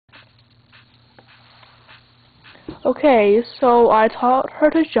Okay, so I taught her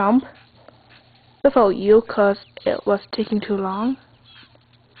to jump without you because it was taking too long.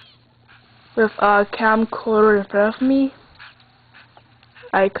 With a camcorder in front of me,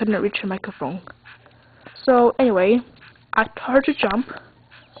 I couldn't reach the microphone. So anyway, I taught her to jump.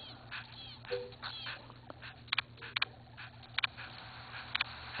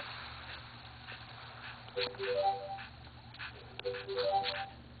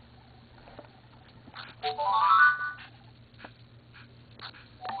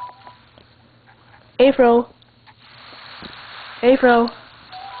 April,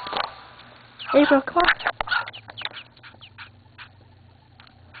 come on.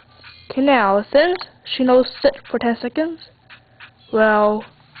 Okay, now, since she knows sit for 10 seconds, well,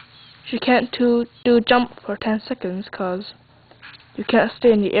 she can't do jump for 10 seconds, because you can't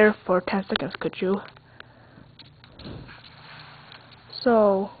stay in the air for 10 seconds, could you?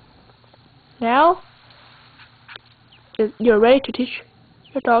 So, now, you're ready to teach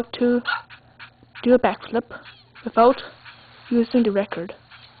your dog to do a backflip without using the record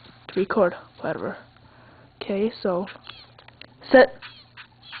to record, whatever. Okay, so, sit,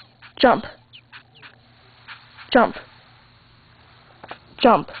 jump, jump,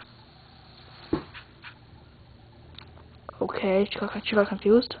 jump. Okay, she got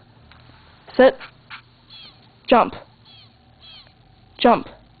confused. Sit, jump, jump,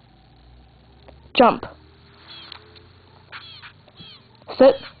 jump.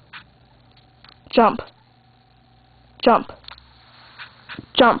 Sit, jump, jump,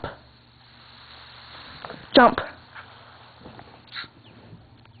 jump, jump.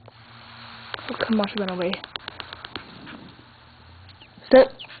 Oh, come on, she ran away. Sit,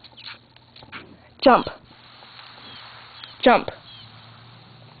 jump, jump,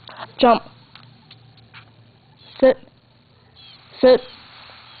 jump. Sit, sit.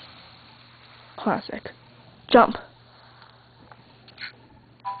 Hold on a sec. Jump,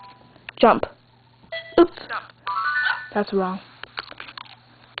 jump. Oops, that's wrong.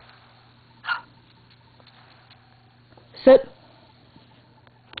 Sit,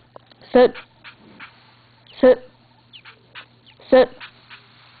 sit, sit, sit,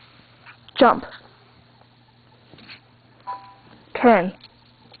 jump, turn.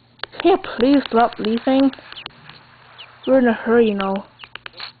 Can you please stop leaving? We're in a hurry, you know.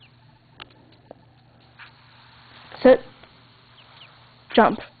 Sit,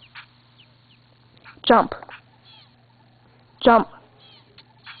 jump, jump, jump,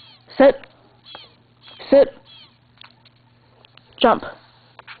 sit, sit, jump,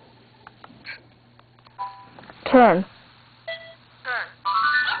 turn,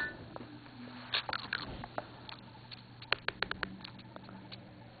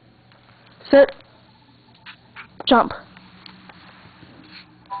 sit, jump,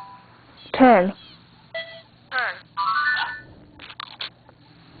 turn,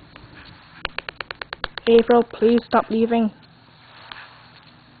 April, please stop leaving.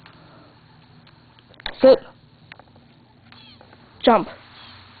 Sit, jump,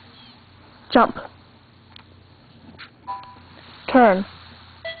 jump, turn,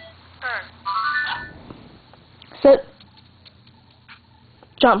 sit,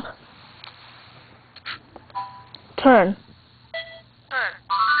 jump, turn,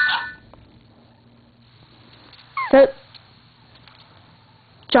 sit,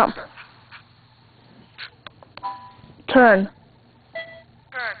 jump, turn,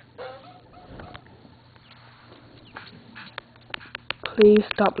 please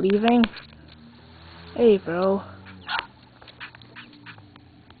stop leaving. Hey, bro.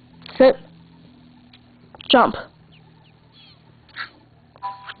 Sit, jump,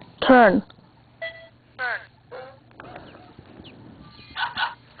 turn,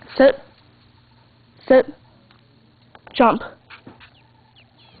 sit, sit, jump,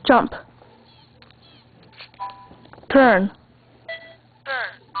 jump, turn,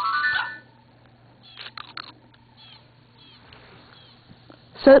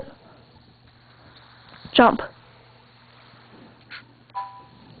 sit, jump,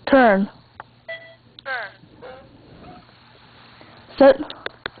 turn, sit.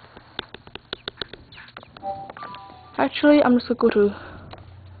 Actually, I'm just gonna go to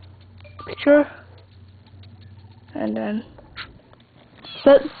picture and then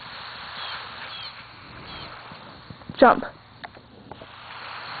sit, jump,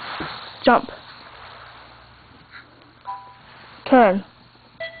 jump, turn,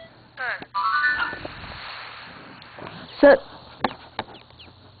 sit,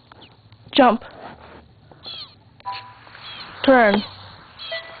 jump, turn,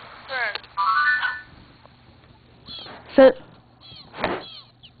 sit,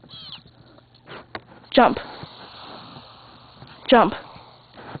 jump, jump,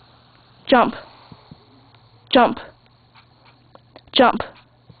 jump, jump, jump,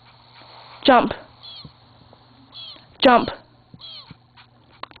 jump, jump,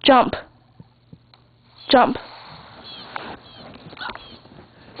 jump, jump,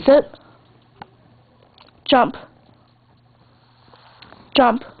 sit, jump,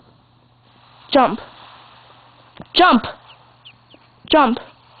 jump, jump, jump, jump.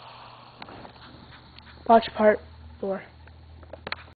 Watch part 4.